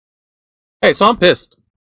Hey, so I'm pissed.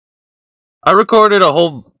 I recorded a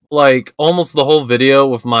whole, like, almost the whole video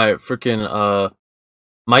with my freaking,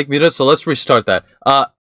 mic muted, so let's restart that.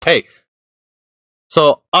 Hey.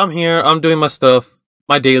 So, I'm here, I'm doing my stuff,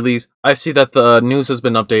 my dailies. I see that the news has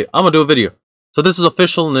been updated. I'm gonna do a video. So, this is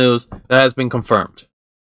official news that has been confirmed.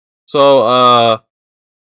 So,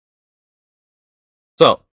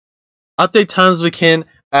 update times begin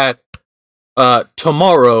at,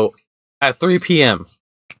 tomorrow at 3 p.m.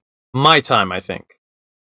 My time, I think.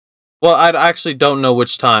 Well, I actually don't know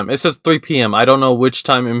which time. It says 3 p.m. I don't know which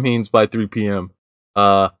time it means by 3 p.m.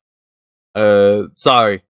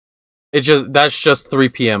 Sorry. That's just 3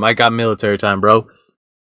 p.m. I got military time, bro.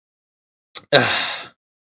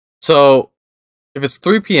 So, if it's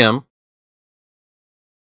 3 p.m.,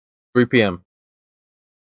 3 p.m.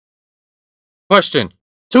 Question.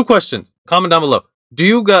 2 questions. Comment down below. Do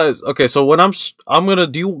you guys, okay, so what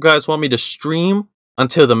do you guys want me to stream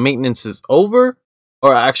until the maintenance is over?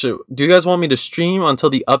 Or actually, do you guys want me to stream until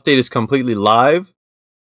the update is completely live?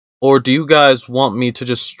 Or do you guys want me to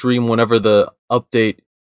just stream whenever the update...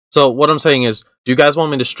 So what I'm saying is, do you guys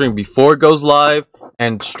want me to stream before it goes live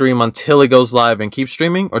and stream until it goes live and keep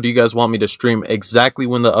streaming? Or do you guys want me to stream exactly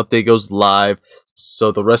when the update goes live,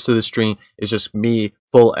 so the rest of the stream is just me,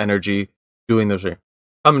 full energy, doing the stream?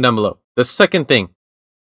 Comment down below. The second thing...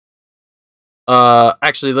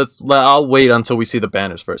 actually, I'll wait until we see the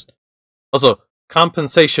banners first. Also,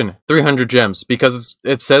 compensation, 300 gems, because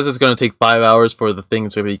it says it's going to take 5 hours for the thing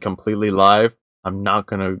to be completely live. I'm not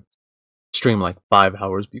going to stream like 5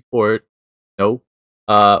 hours before it. No.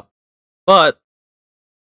 But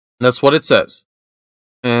that's what it says.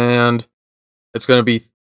 And it's going to be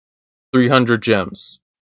 300 gems.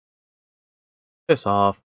 Piss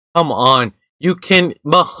off. Come on. You can,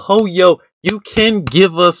 Mahoyo, you can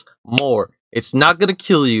give us more. It's not going to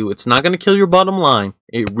kill you. It's not going to kill your bottom line.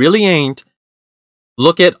 It really ain't.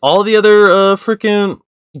 Look at all the other freaking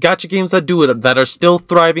gacha games that do it, that are still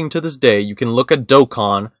thriving to this day. You can look at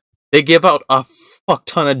Dokkan. They give out a fuck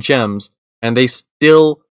ton of gems, and they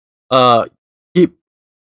still get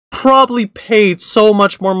probably paid so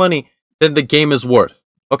much more money than the game is worth.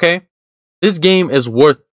 Okay? This game is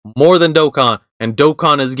worth more than Dokkan, and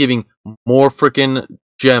Dokkan is giving more freaking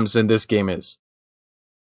gems than this game is.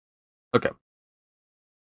 Okay.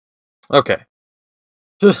 Okay.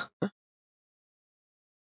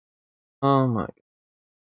 Oh my.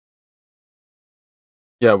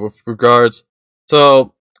 Yeah, with regards.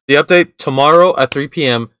 So, the update tomorrow at 3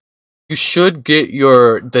 p.m. You should get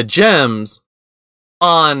the gems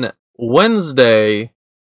on Wednesday.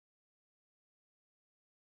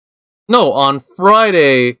 No, on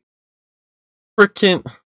Friday. Freaking.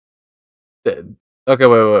 Okay,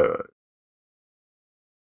 wait.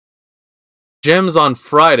 Gems on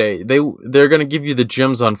Friday. They're gonna give you the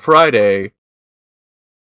gems on Friday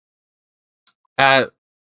at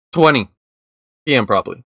 20 p.m.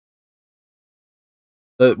 probably.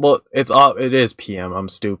 Well, it is p.m. I'm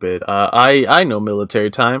stupid. I know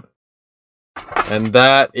military time, and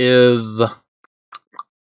that is.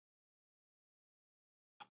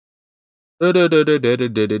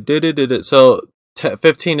 So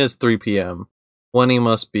 15 is 3 p.m. 20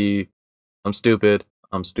 must be. I'm stupid.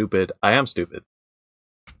 I am stupid.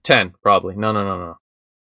 10 probably. No.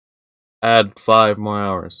 Add 5 more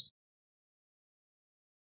hours.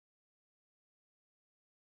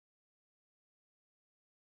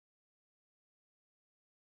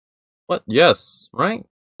 What? Yes, right?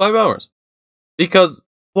 5 hours. Because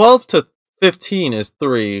 12 to 15 is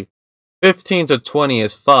 3. 15 to 20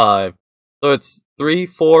 is 5. So it's 3,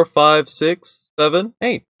 4, 5, 6, 7,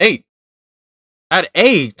 8. 8. At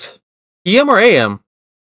 8? PM or AM?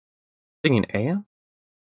 Thinking AM?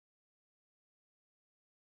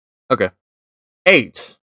 Okay.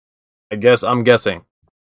 8. I'm guessing.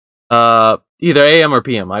 Either AM or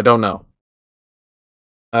PM. I don't know.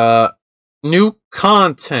 New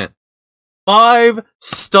content.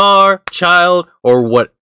 5-star child or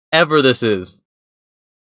whatever this is.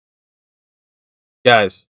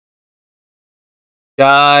 Guys.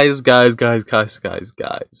 I'm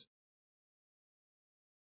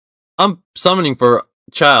summoning for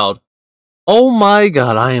child. Oh my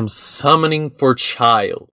god, I am summoning for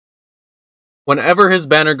child. Whenever his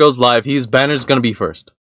banner goes live, his banner's gonna be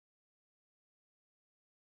first.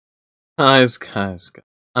 Guys.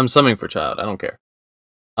 I'm summoning for child, I don't care.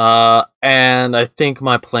 And I think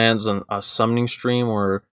my plans on a summoning stream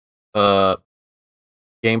or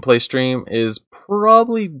gameplay stream is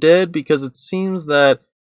probably dead, because it seems that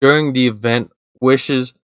during the event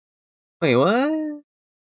wishes. Wait, what?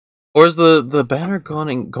 Or is the banner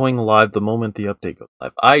going live the moment the update goes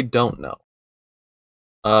live? I don't know.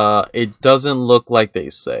 It doesn't look like they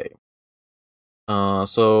say.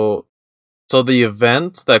 So the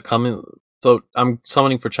events that come in. So I'm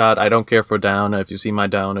summoning for Child. I don't care for Down. If you see my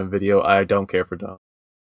Down video, I don't care for Down.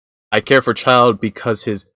 I care for Child because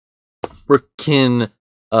his freaking,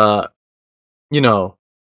 you know,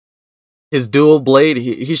 his dual blade.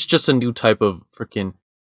 He's just a new type of freaking.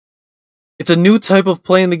 It's a new type of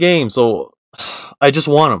play in the game. So I just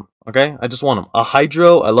want him. Okay, I just want him. A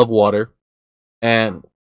Hydro. I love water, and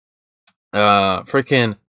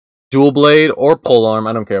freaking dual blade or pole arm.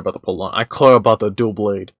 I don't care about the pole arm. I care about the dual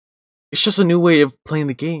blade. It's just a new way of playing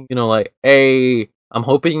the game. You know, like, I'm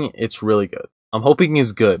hoping it's really good. I'm hoping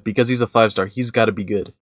he's good because he's a 5-star. He's got to be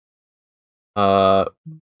good. To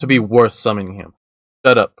be worth summoning him.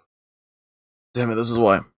 Shut up. Damn it, this is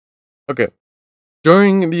why. Okay.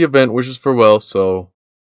 During the event, which is for well, so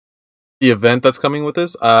the event that's coming with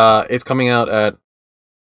this, it's coming out.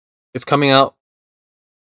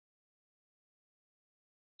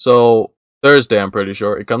 So Thursday, I'm pretty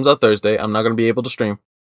sure. It comes out Thursday. I'm not gonna be able to stream.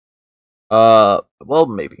 Well,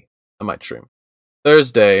 maybe. I might stream.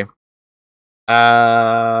 Thursday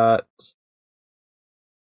at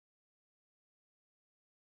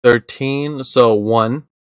 13, so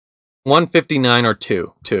 1:59 or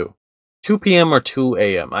 2 p.m. or 2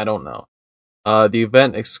 a.m. I don't know. The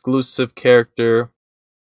event exclusive character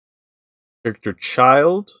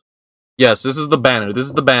Child. Yes, this is the banner. This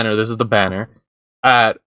is the banner.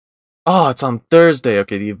 At it's on Thursday.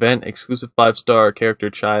 Okay, the event exclusive 5-star character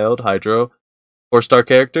Child Hydro, 4-star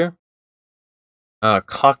character.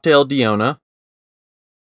 Cocktail Diona,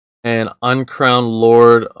 and Uncrowned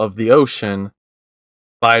Lord of the Ocean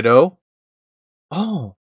Fido.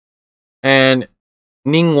 Oh, and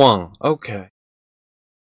Ningguang. Okay.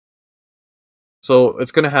 So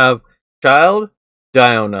it's gonna have Child,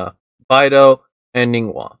 Diona, Fido, and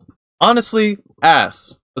Ningguang. Honestly,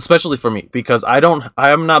 ass. Especially for me, because I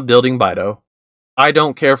am not building Fido. I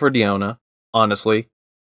don't care for Diona, honestly.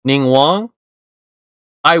 Ningguang,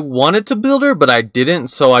 I wanted to build her, but I didn't,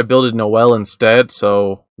 so I builded Noelle instead,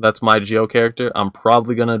 so that's my Geo character. I'm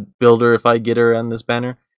probably gonna build her if I get her on this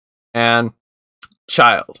banner. And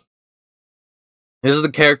Child. This is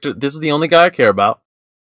the character, this is the only guy I care about.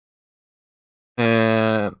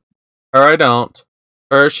 And her I don't.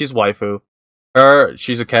 Her, she's waifu. Her,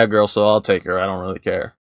 she's a cat girl, so I'll take her. I don't really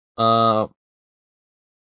care.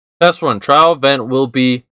 Test run. Trial event will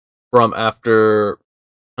be from after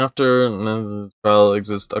trial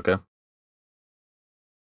exists. Okay.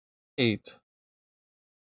 8.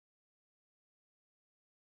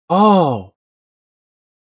 Oh.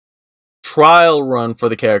 Trial run for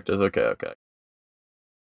the characters. Okay.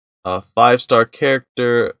 5-star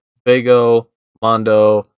character, Vago,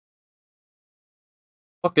 Mondo.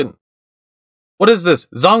 Fucking. What is this?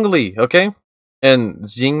 Zhongli, okay? And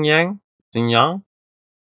Xingyang?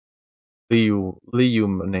 Liu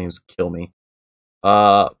names kill me.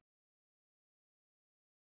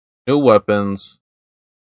 New weapons.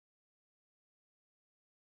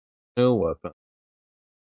 Or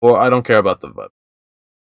I don't care about the weapon.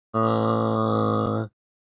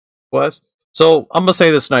 Quest. So I'm gonna say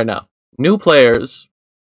this right now. New players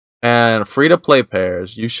and free-to-play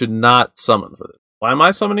pairs, you should not summon for this. Why am I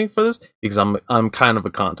summoning for this? Because I'm kind of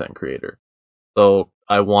a content creator. So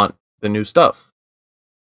I want the new stuff.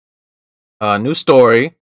 New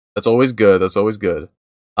story. That's always good.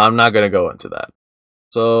 I'm not gonna go into that.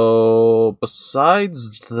 So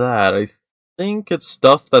besides that, I think it's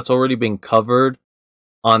stuff that's already been covered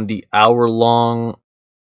on the hour-long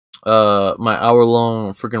my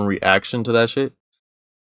hour-long freaking reaction to that shit.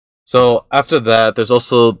 So after that, there's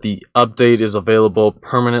also the update is available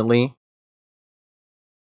permanently.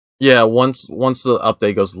 Yeah, once the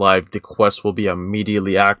update goes live, the quest will be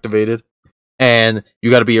immediately activated, and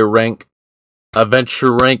you got to be a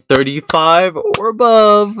adventure rank 35 or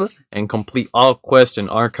above, and complete all quests in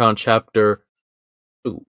Archon Chapter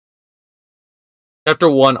 2.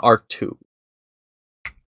 Chapter 1, Arc 2.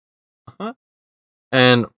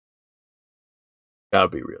 And gotta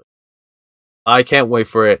be real. I can't wait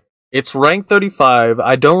for it. It's rank 35.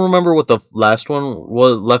 I don't remember what the last one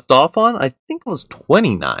was left off on. I think it was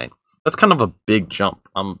 29. That's kind of a big jump.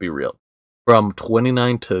 I'm gonna be real. From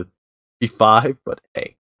 29 to 55, but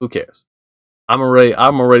hey, who cares? I'm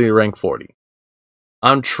already rank 40.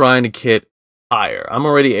 I'm trying to get higher. I'm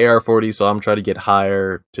already AR 40, so I'm trying to get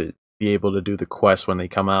higher to be able to do the quests when they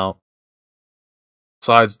come out.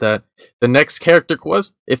 Besides that, the next character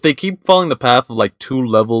quest, if they keep following the path of like 2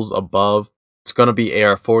 levels above, it's gonna be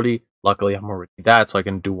AR 40. Luckily, I'm already that, so I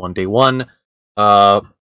can do one day 1.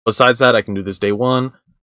 Besides that, I can do this day 1.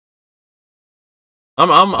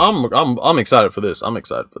 I'm excited for this. I'm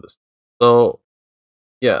excited for this. So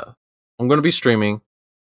yeah, I'm gonna be streaming.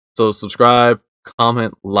 So subscribe,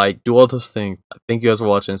 comment, like, do all those things. Thank you guys for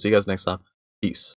watching. See you guys next time. Peace.